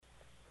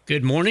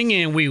Good morning,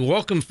 and we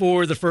welcome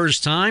for the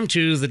first time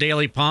to the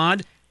Daily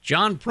Pod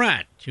John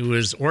Pratt, who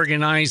is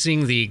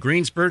organizing the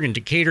Greensburg and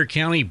Decatur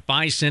County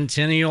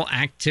Bicentennial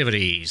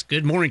activities.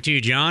 Good morning to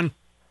you, John.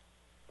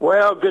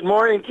 Well, good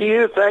morning to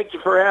you. Thank you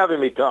for having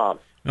me, Tom.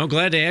 Well,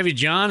 glad to have you,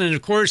 John. And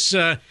of course,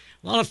 a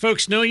lot of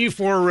folks know you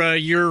for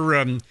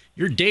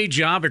your day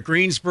job at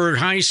Greensburg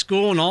High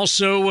School, and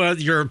also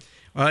your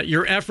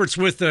efforts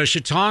with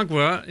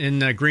Chautauqua in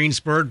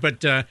Greensburg.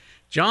 But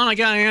John, I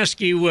got to ask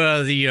you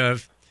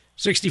the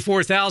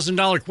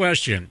 $64,000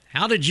 question.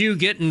 How did you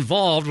get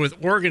involved with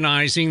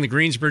organizing the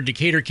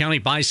Greensburg-Decatur County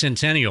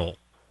Bicentennial?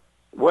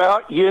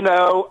 Well,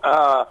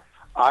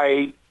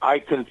 I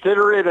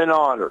consider it an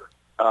honor.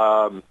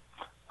 I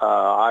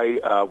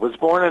was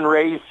born and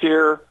raised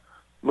here,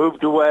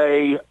 moved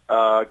away,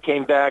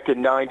 came back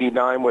in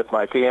 '99 with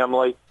my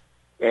family,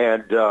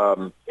 and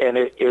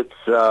it's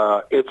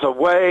a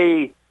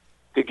way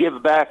to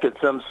give back in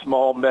some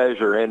small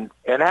measure. And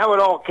how it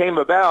all came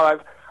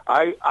about,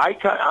 I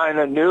kind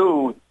of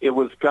knew it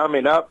was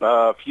coming up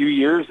a few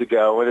years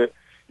ago, and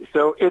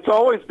so it's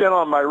always been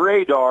on my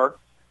radar.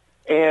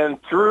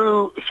 And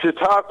through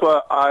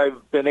Chautauqua,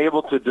 I've been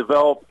able to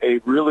develop a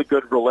really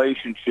good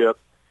relationship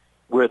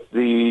with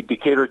the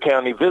Decatur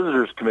County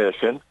Visitors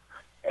Commission.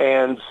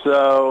 And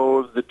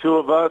so the two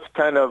of us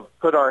kind of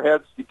put our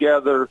heads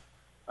together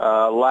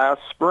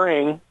last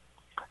spring,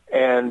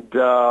 and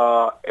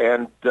I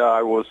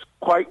was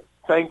quite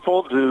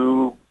thankful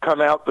to come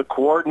out the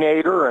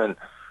coordinator. And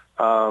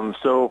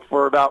so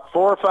for about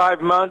 4 or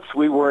 5 months,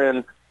 we were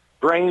in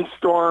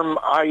brainstorm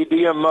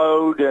idea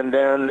mode, and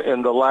then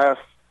in the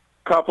last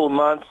couple of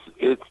months,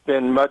 it's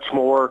been much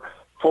more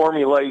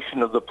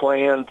formulation of the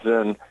plans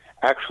and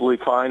actually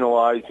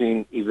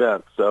finalizing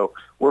events. So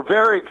we're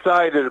very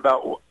excited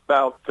about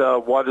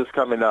what is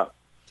coming up.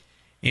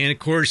 And of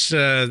course,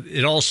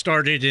 it all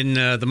started in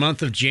the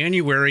month of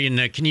January.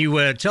 And can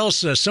you tell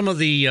us some of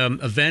the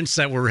events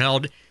that were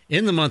held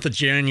in the month of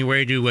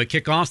January to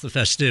kick off the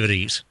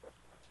festivities?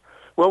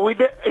 Well, we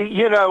did.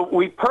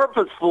 We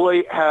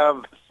purposefully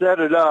have set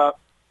it up.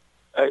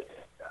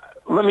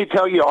 Let me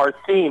tell you our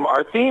theme.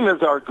 Our theme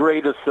is our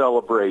greatest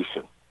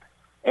celebration.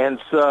 And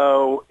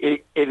so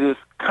it is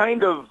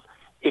kind of,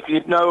 if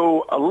you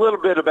know a little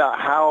bit about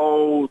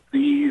how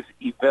these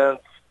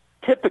events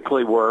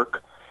typically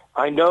work,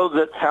 I know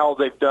that's how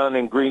they've done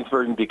in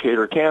Greensburg and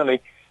Decatur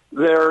County.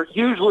 They're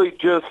usually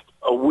just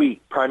a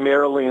week,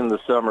 primarily in the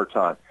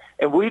summertime.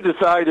 And we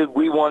decided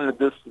we wanted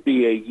this to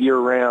be a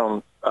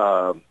year-round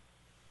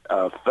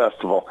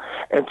festival.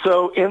 And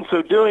so in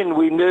so doing,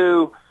 we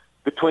knew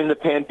between the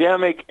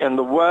pandemic and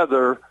the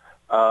weather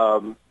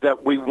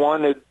that we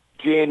wanted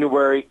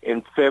January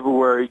and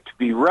February to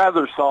be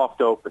rather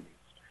soft openings.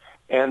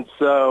 And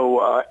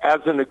so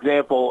as an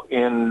example,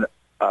 in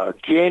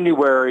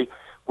January,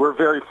 we're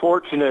very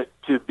fortunate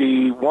to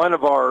be one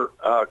of our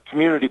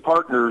community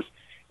partners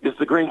is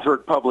the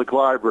Greensburg Public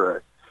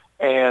Library.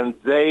 And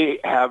they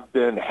have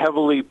been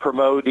heavily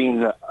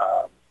promoting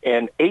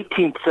an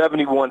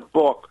 1871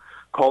 book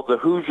called The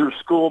Hoosier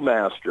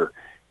Schoolmaster.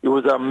 It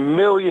was $1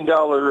 million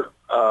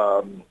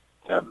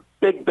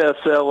big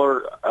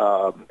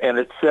bestseller, and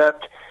it's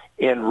set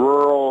in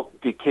rural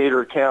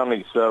Decatur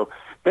County. So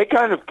they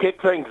kind of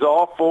kicked things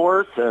off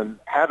for us and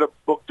had a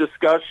book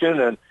discussion,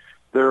 and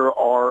there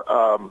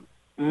are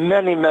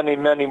many, many,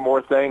 many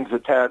more things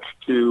attached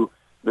to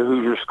the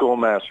Hoosier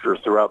Schoolmaster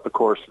throughout the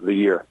course of the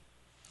year.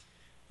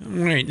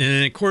 All right.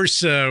 And, of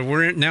course,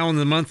 we're now in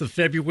the month of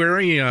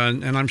February,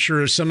 and I'm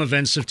sure some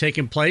events have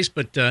taken place,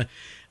 but can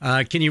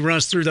you run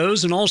us through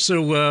those, and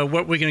also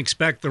what we can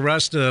expect the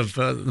rest of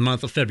the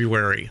month of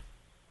February?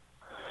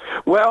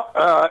 Well,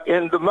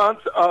 in the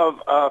month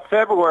of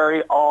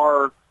February,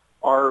 our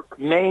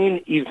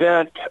main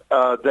event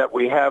that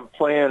we have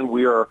planned,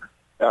 we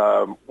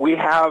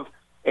have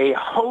a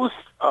host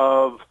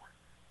of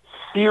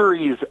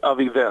series of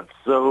events.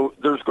 So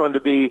there's going to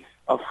be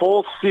a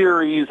full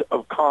series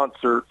of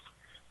concerts,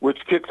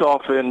 which kicks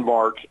off in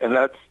March, and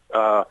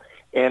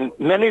and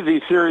many of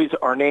these series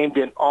are named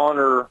in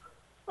honor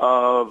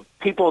of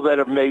people that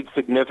have made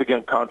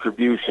significant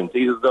contributions,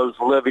 either those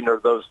living or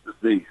those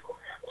deceased.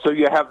 So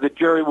you have the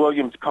Jerry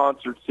Williams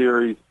concert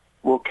series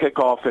will kick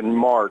off in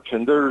March,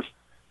 and there's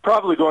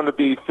probably going to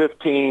be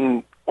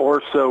 15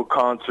 or so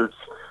concerts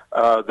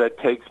that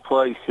takes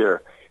place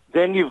here.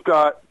 Then you've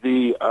got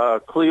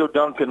the Cleo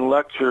Duncan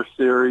lecture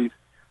series.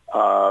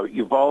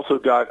 You've also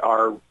got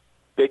our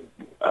big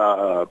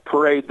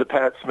parade, the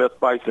Pat Smith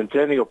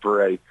Bicentennial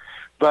Parade.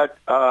 But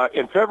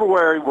in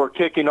February, we're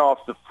kicking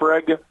off the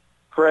Fred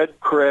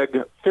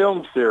Craig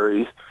film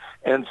series.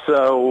 And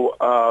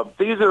so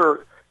these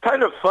are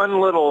kind of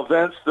fun little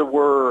events that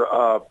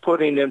we're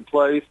putting in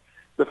place.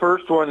 The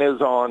first one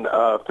is on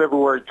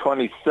February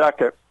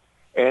 22nd,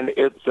 and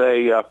it's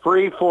a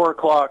free 4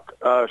 o'clock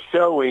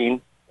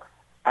showing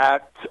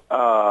at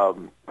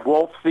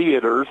Wolf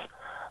Theaters,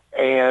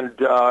 and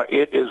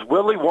it is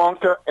Willy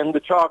Wonka and the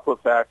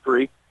Chocolate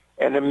Factory.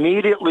 And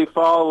immediately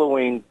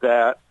following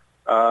that,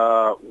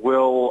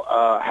 we'll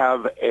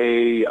have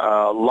a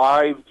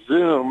live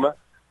Zoom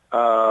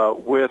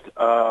with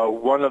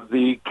one of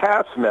the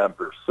cast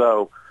members.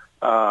 So,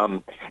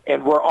 and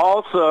we're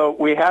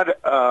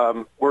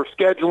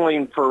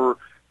scheduling for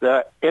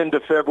the end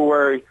of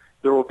February.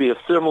 There will be a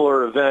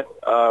similar event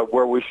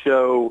where we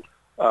show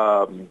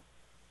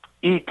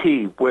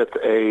E.T. with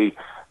a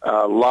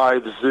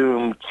live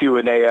Zoom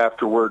Q&A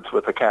afterwards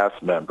with a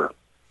cast member.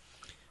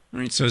 All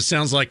right, so it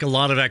sounds like a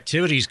lot of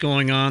activities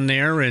going on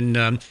there, and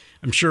I'm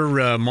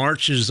sure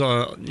March is,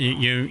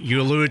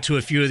 you alluded to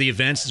a few of the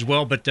events as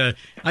well, but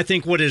I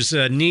think what is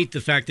neat,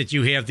 the fact that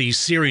you have these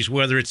series,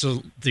 whether it's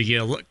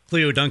the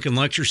Cleo Duncan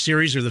Lecture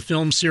Series or the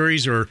film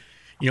series or,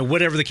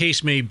 whatever the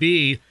case may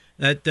be,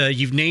 that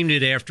you've named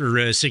it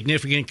after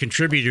significant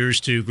contributors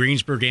to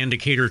Greensburg and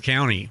Decatur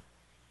County.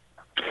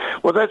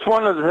 Well, that's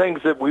one of the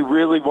things that we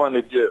really want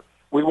to do.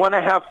 We want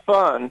to have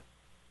fun,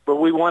 but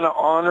we want to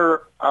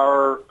honor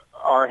our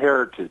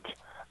heritage.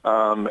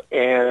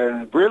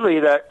 And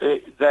really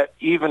that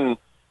even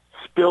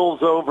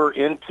spills over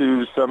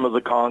into some of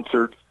the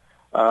concerts.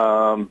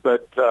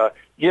 But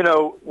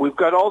we've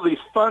got all these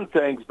fun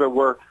things, but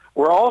we're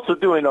also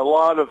doing a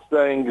lot of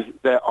things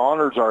that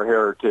honors our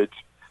heritage.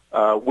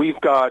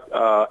 We've got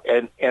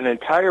an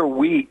entire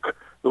week,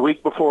 the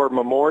week before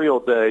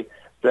Memorial Day,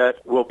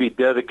 that will be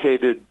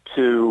dedicated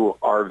to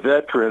our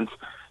veterans.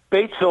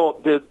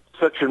 Batesville did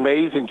such an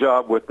amazing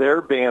job with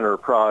their banner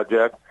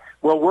project.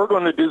 Well, we're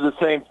going to do the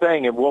same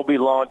thing, and we'll be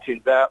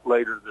launching that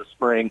later this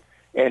spring.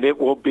 And it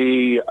will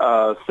be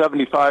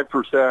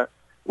 75%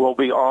 will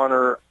be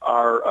honor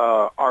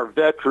our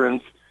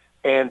veterans,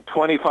 and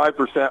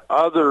 25%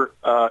 other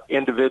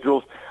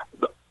individuals.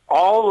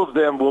 All of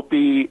them will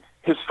be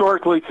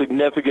historically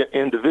significant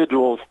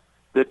individuals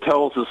that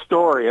tells a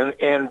story.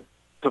 And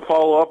to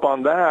follow up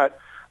on that,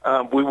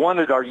 we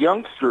wanted our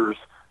youngsters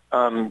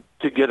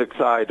to get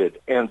excited.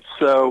 And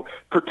so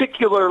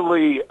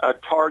particularly a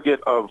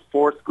target of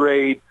fourth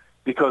grade,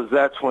 because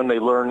that's when they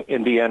learn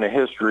Indiana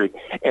history.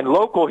 And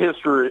local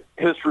history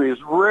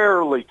is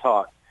rarely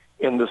taught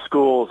in the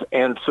schools.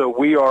 And so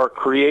we are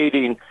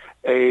creating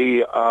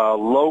a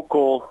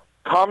local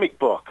comic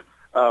book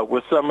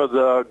with some of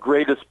the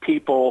greatest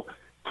people,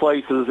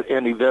 places,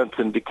 and events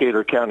in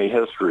Decatur County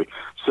history.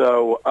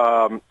 So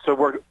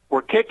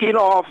we're kicking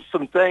off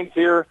some things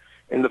here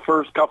in the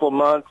first couple of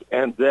months,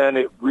 and then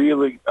it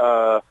really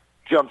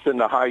jumps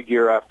into high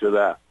gear after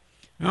that.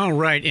 All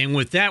right, and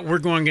with that, we're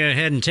going to go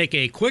ahead and take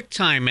a quick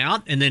time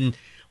out, and then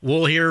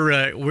we'll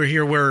hear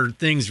where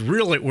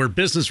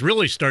business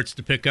really starts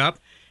to pick up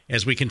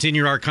as we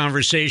continue our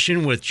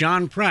conversation with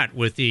John Pratt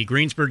with the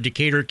Greensburg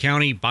Decatur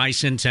County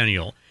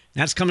Bicentennial.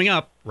 That's coming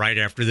up right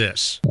after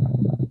this.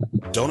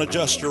 Don't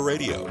adjust your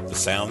radio. The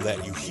sound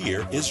that you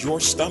hear is your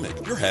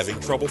stomach. You're having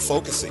trouble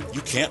focusing. You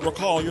can't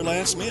recall your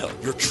last meal.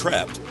 You're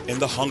trapped in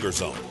the hunger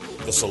zone.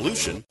 The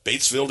solution,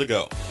 Batesville To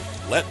Go.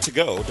 Let To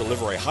Go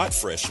deliver a hot,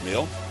 fresh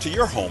meal to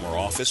your home or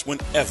office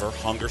whenever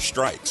hunger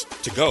strikes.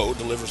 To Go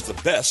delivers the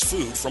best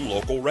food from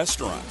local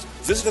restaurants.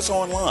 Visit us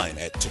online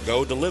at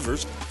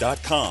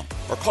togodelivers.com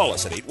or call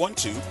us at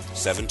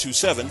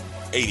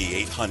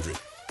 812-727-8800.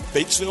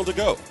 Batesville To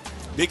Go.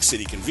 Big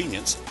city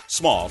convenience,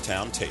 small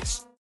town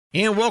taste.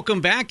 And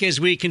welcome back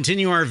as we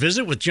continue our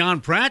visit with John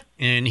Pratt,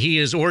 and he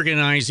is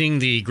organizing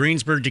the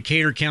Greensburg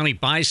Decatur County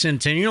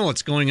Bicentennial.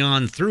 It's going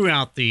on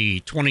throughout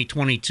the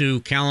 2022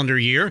 calendar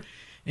year.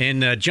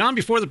 And John,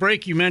 before the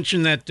break, you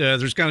mentioned that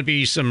there's going to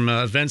be some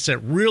events that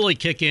really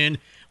kick in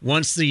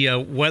once the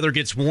weather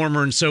gets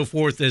warmer and so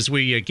forth as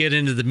we get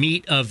into the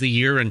meat of the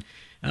year. And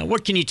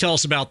what can you tell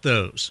us about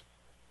those?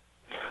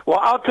 Well,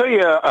 I'll tell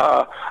you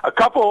a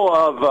couple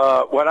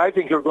of what I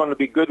think are going to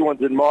be good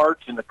ones in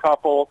March, and a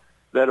couple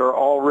that are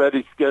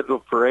already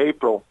scheduled for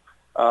April.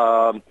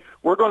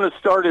 We're going to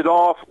start it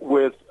off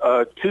with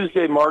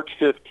Tuesday, March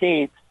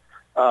 15th,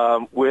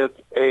 with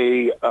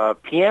a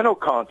piano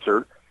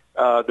concert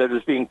that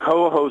is being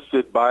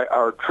co-hosted by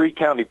our Tree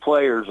County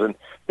Players. And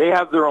they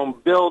have their own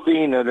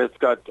building, and it's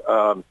got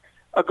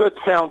a good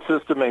sound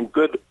system and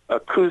good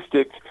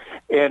acoustics.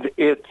 And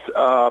it's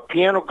a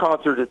piano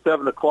concert at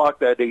 7 o'clock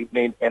that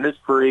evening, and it's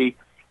free.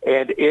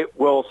 And it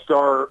will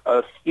star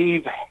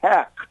Steve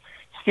Heck.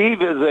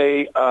 Steve is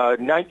a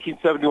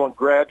 1971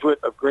 graduate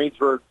of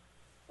Greensburg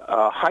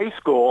High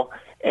School,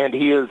 and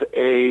he is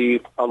a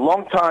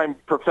longtime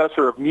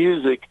professor of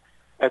music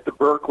at the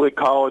Berklee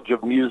College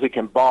of Music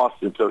in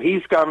Boston. So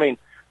he's coming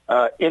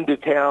into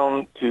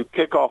town to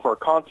kick off our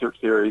concert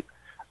series.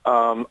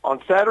 On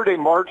Saturday,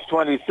 March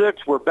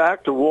 26th, we're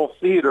back to Wolf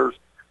Theaters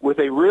with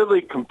a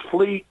really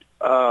complete,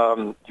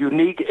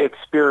 unique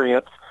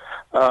experience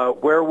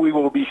where we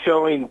will be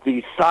showing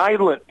the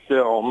silent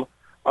film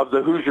of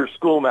the Hoosier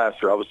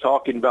Schoolmaster. I was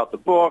talking about the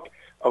book.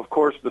 Of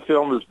course, the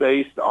film is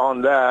based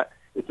on that.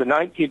 It's a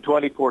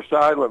 1924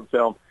 silent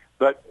film,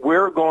 but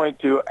we're going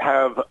to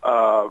have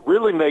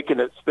really making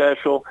it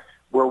special.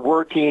 We're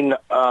working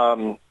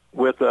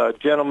with a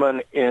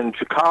gentleman in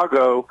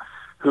Chicago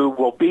who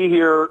will be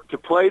here to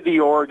play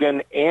the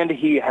organ, and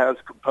he has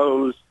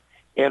composed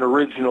an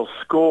original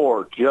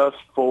score just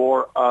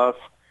for us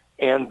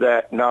and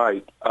that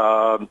night.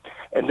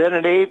 And then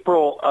in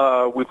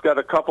April, we've got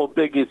a couple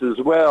biggies as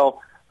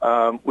well.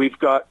 We've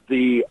got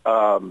the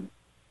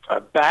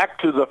Back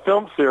to the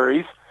Film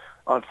Series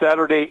on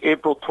Saturday,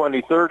 April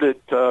 23rd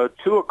at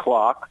 2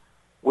 o'clock,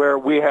 where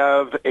we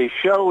have a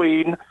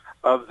showing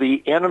of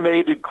the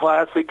animated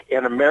classic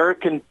An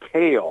American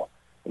Tail.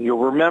 And you'll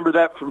remember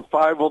that from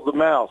Fievel the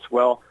Mouse.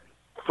 Well,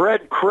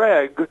 Fred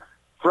Craig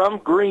from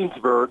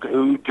Greensburg,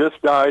 who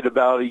just died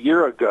about a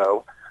year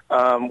ago,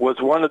 was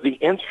one of the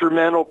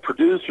instrumental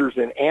producers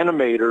and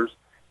animators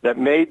that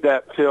made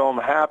that film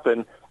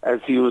happen as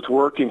he was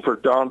working for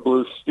Don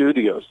Bluth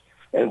Studios.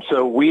 And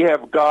so we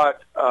have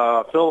got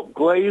Philip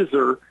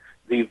Glazer,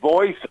 the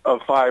voice of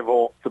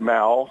Fievel the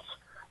Mouse,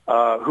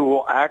 who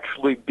will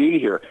actually be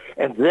here.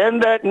 And then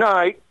that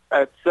night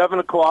at 7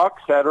 o'clock,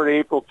 Saturday,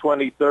 April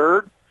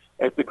 23rd,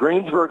 at the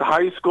Greensburg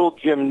High School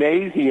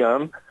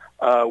Gymnasium,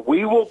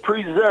 we will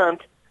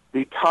present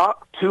the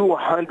top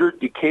 200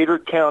 Decatur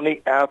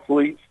County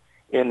athletes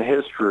in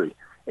history.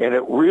 And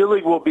it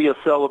really will be a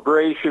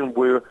celebration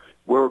where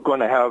we're going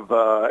to have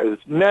as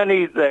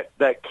many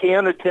that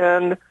can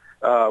attend.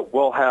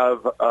 We'll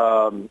have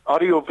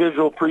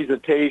audiovisual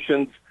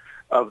presentations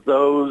of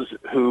those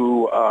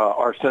who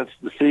are since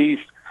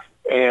deceased.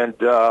 And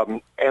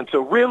so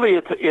really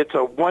it's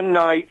a one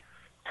night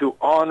to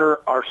honor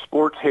our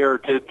sports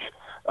heritage.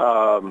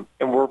 And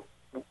we're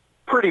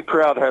pretty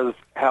proud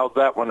how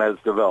that one has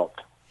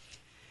developed.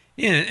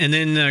 Yeah, and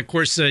then, of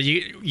course,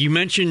 you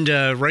mentioned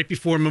right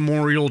before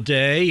Memorial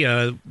Day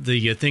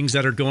the things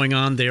that are going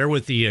on there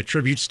with the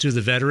tributes to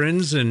the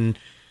veterans and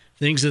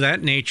things of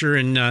that nature.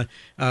 And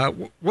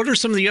what are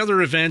some of the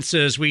other events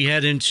as we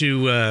head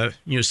into,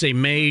 say,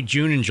 May,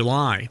 June, and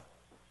July?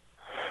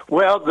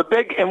 Well,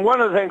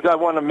 one of the things I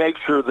want to make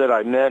sure that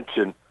I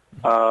mention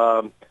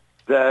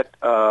that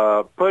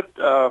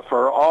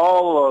for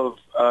all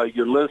of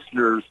your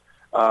listeners,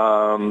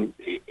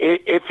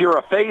 if you're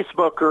a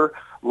Facebooker,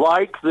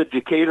 like the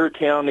Decatur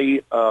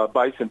County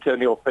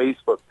Bicentennial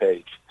Facebook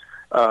page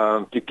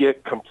to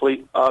get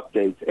complete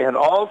updates. And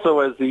also,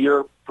 as the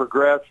year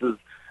progresses,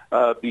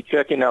 be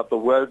checking out the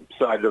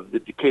website of the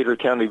Decatur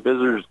County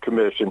Visitors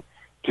Commission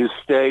to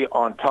stay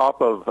on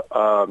top of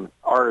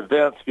our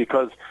events,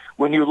 because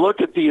when you look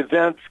at the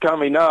events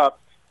coming up,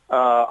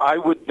 I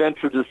would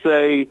venture to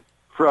say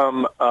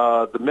from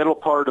the middle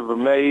part of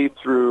May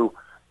through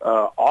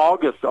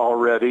August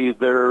already,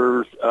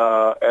 there's,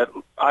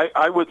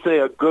 I would say,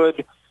 a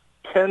good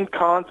 10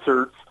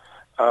 concerts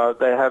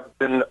that have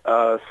been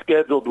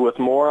scheduled, with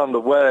more on the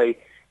way.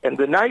 And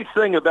the nice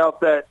thing about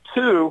that,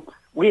 too,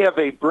 we have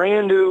a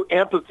brand new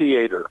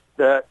amphitheater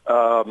that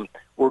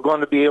we're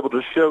going to be able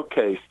to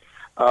showcase.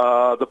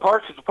 The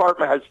Parks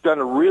Department has done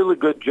a really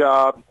good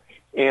job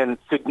in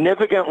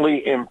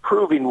significantly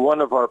improving one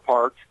of our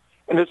parks,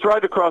 and it's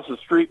right across the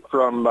street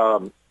from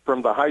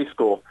the high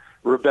school,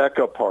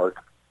 Rebecca Park.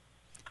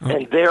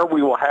 And there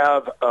we will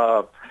have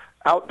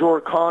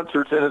outdoor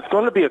concerts, and it's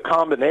going to be a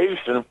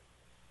combination.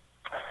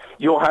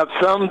 You'll have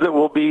some that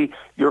will be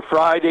your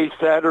Friday,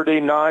 Saturday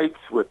nights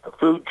with the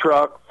food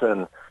trucks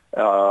and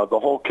the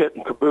whole kit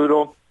and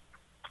caboodle.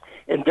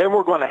 And then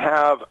we're going to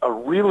have a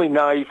really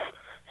nice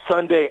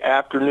Sunday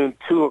afternoon,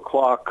 2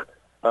 o'clock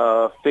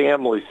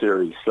family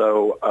series.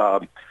 So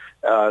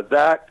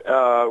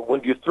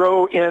when you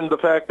throw in the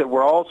fact that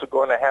we're also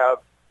going to have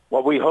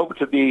what we hope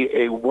to be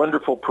a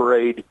wonderful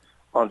parade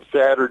on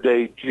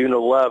Saturday, June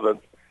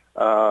 11th,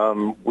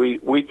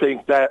 we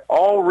think that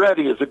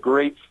already is a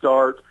great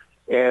start,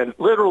 and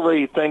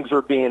literally things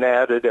are being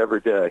added every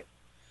day.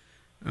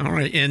 All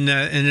right, and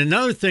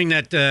another thing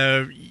that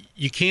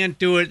you can't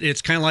do it.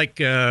 It's kind of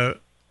like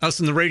us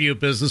in the radio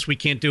business. We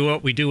can't do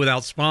what we do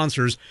without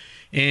sponsors.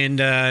 And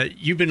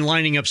you've been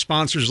lining up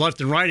sponsors left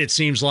and right, it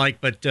seems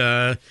like. But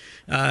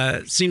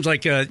it seems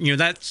like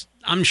that's.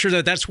 I'm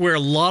sure that's where a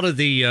lot of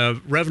the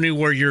revenue,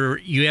 where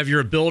you have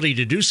your ability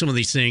to do some of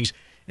these things,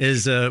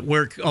 is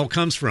where it all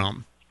comes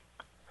from.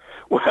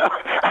 Well,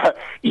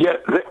 yeah,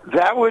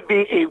 that would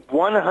be a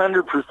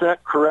 100%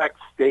 correct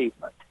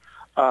statement.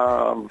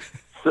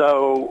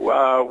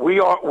 So we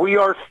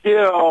are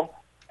still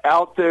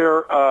out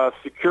there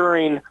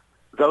securing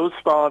those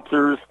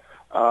sponsors,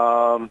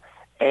 and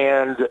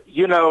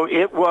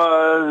it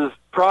was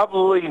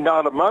probably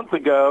not a month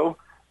ago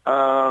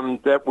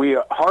that we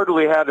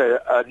hardly had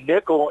a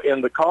nickel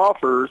in the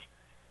coffers,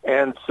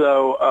 and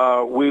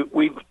so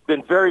we've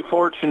been very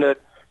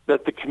fortunate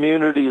that the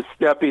community is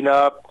stepping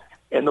up,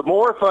 and the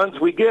more funds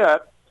we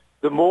get,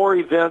 the more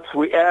events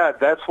we add.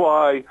 That's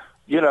why,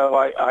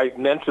 I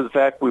mentioned the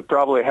fact we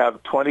probably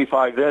have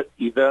 25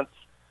 events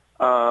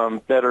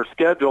that are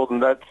scheduled,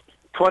 and that's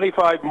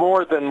 25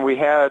 more than we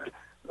had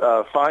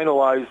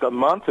finalized a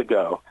month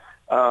ago.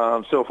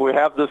 So if we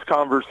have this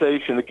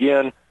conversation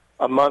again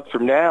a month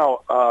from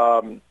now,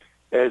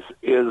 as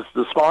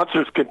the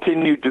sponsors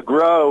continue to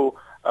grow,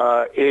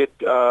 it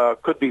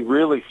could be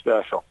really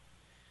special.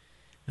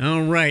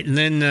 All right, and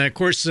then of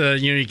course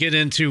you get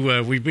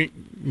into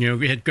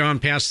we had gone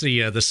past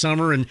the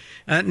summer, and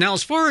now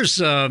as far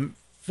as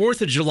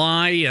 4th of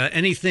July,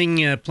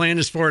 anything planned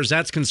as far as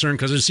that's concerned?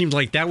 Because it seems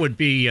like that would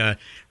be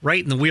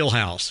right in the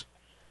wheelhouse.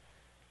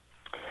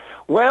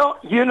 Well,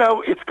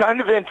 it's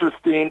kind of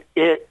interesting.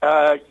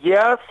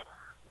 Yes,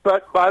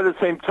 but by the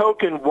same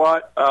token,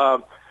 what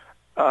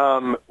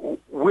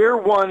we're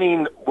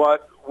wanting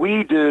what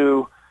we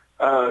do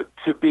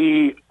to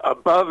be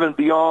above and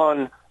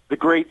beyond the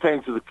great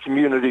things that the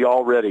community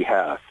already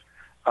has.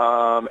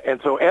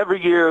 And so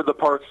every year the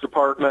Parks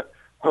Department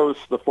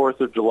hosts the 4th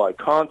of July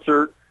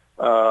concert.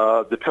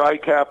 The Tri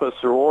Kappa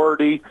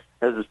sorority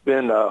has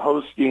been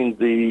hosting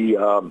the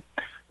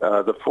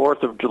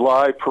 4th of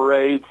July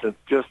parade since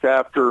just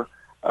after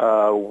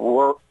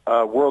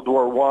World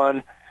War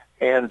I.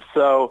 And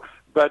so,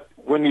 but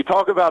when you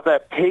talk about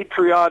that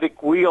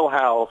patriotic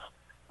wheelhouse,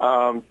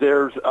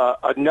 there's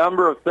a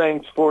number of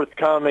things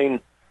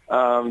forthcoming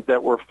that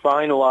we're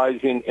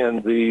finalizing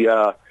in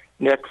the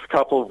next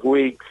couple of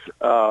weeks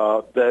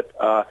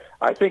that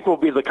I think will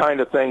be the kind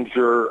of things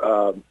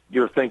you're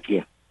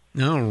thinking.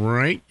 All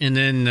right, and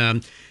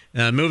then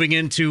moving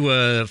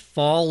into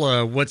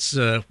fall, what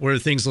do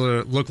things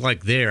look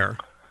like there?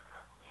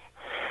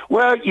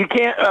 Well, you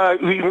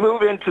can't. We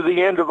move into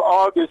the end of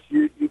August.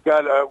 We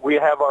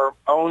have our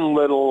own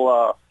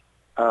little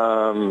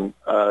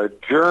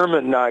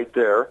German night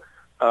there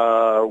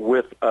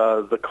with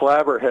the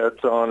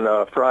Clabberheads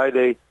on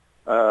Friday,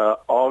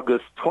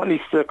 August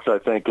 26th, I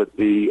think, at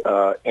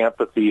the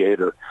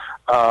amphitheater.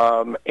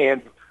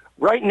 And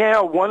right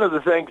now, one of the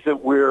things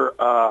that we're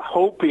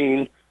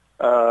hoping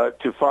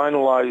to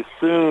finalize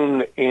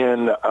soon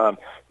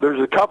there's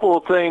a couple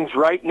of things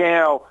right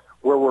now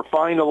where we're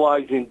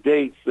finalizing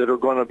dates that are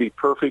going to be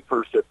perfect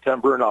for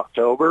September and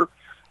October.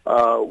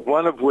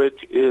 One of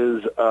which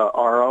is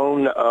our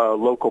own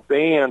local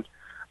band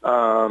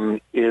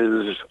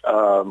is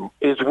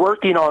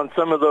working on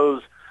some of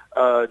those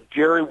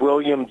Jerry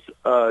Williams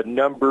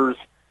numbers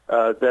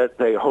that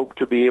they hope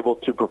to be able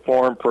to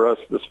perform for us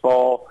this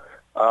fall.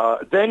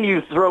 Then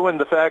you throw in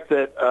the fact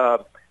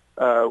that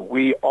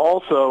we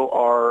also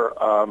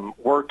are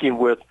working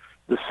with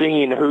the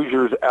Singing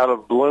Hoosiers out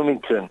of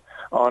Bloomington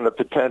on a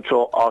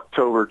potential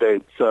October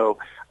date. So,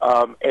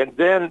 and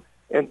then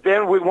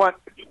we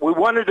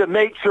wanted to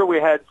make sure we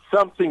had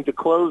something to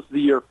close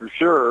the year for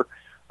sure.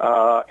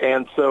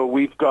 And so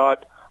we've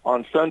got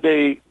on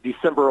Sunday,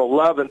 December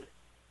 11th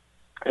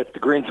at the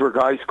Greensburg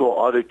High School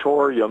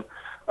Auditorium,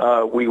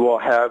 we will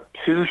have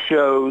two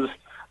shows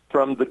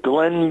from the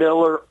Glenn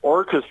Miller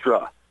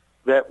Orchestra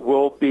that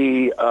will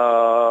be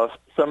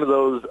some of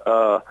those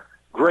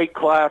great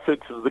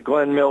classics of the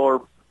Glenn Miller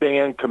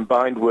Band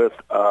combined with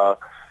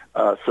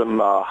some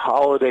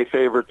holiday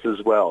favorites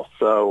as well.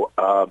 So,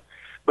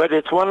 but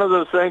it's one of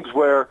those things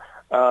where,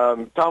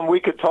 Tom, we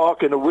could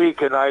talk in a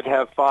week and I'd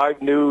have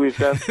 5 new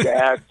events to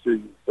add to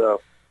you.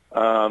 So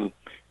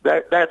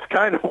that's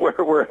kind of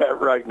where we're at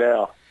right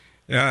now.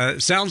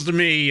 Sounds to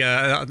me,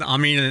 I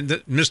mean,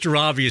 Mr.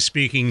 Obvious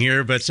speaking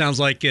here, but sounds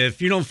like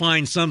if you don't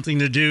find something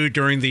to do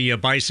during the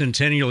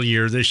bicentennial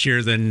year this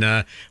year,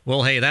 then,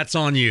 well, hey, that's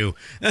on you.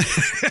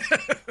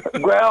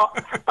 Well,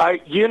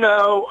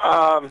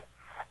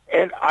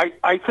 and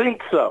I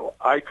think so.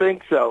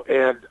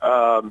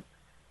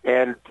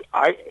 And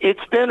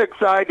it's been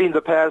exciting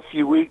the past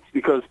few weeks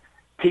because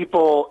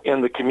people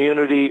in the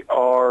community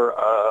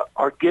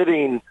are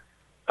getting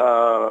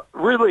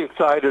really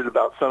excited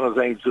about some of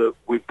the things that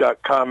we've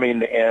got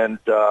coming, and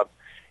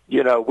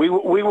we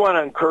want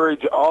to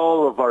encourage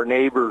all of our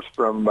neighbors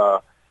from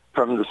the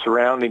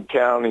surrounding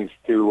counties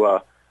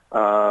to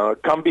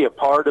come be a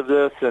part of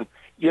this. And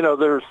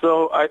there's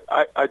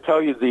I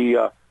tell you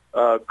the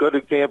good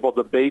example,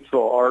 the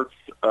Batesville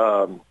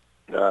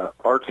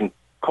Arts and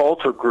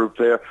Culture Group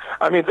there.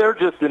 I mean, they're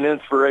just an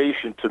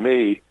inspiration to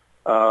me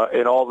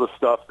in all the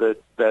stuff that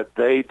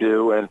they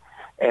do,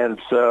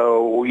 and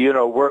so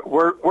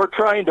we're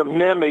trying to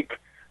mimic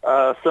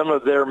some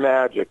of their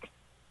magic.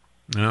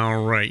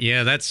 All right,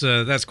 yeah, that's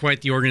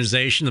quite the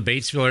organization, the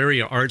Batesville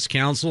Area Arts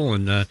Council,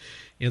 and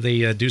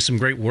they do some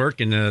great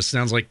work, and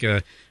sounds like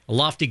a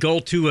lofty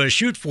goal to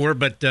shoot for.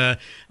 But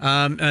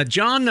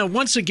John,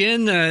 once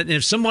again,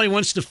 if somebody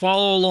wants to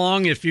follow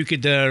along, if you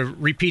could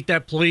repeat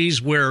that,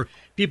 please, where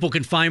people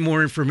can find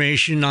more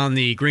information on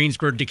the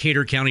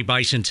Greensburg-Decatur County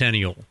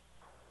Bicentennial.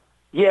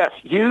 Yes,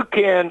 you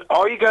can.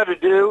 All you got to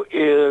do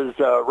is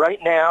right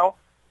now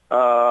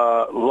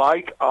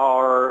like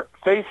our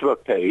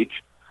Facebook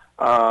page,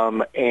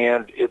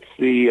 and it's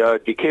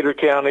the Decatur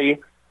County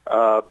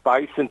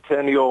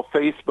Bicentennial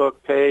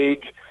Facebook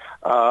page.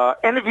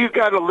 And if you've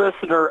got a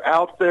listener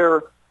out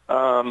there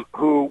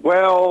who,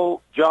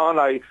 well, John,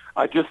 I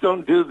just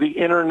don't do the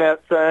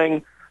internet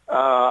thing,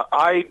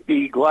 I'd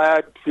be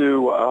glad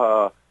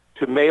to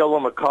mail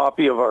them a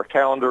copy of our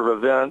calendar of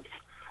events.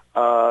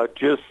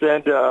 Just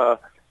send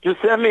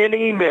me an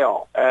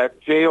email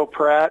at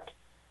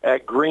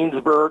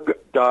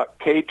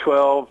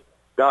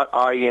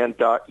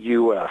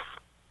jopratt@greensburg.k12.in.us.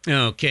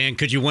 Okay, and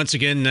could you once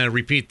again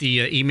repeat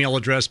the email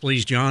address,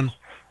 please, John?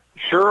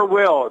 Sure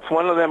will. It's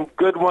one of them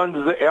good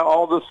ones that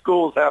all the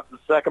schools have the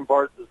second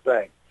part of the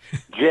thing.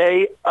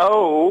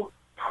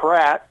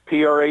 Pratt,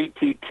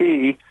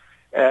 Pratt,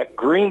 at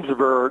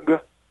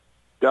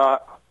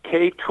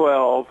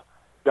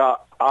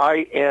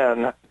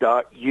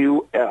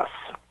greensburg.k12.in.us.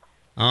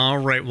 All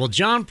right. Well,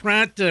 John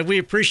Pratt, we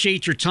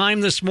appreciate your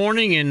time this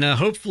morning, and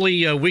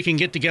hopefully we can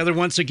get together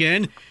once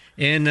again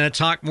and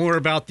talk more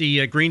about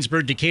the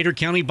Greensburg-Decatur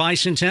County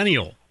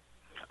Bicentennial.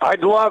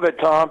 I'd love it,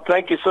 Tom.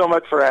 Thank you so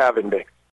much for having me.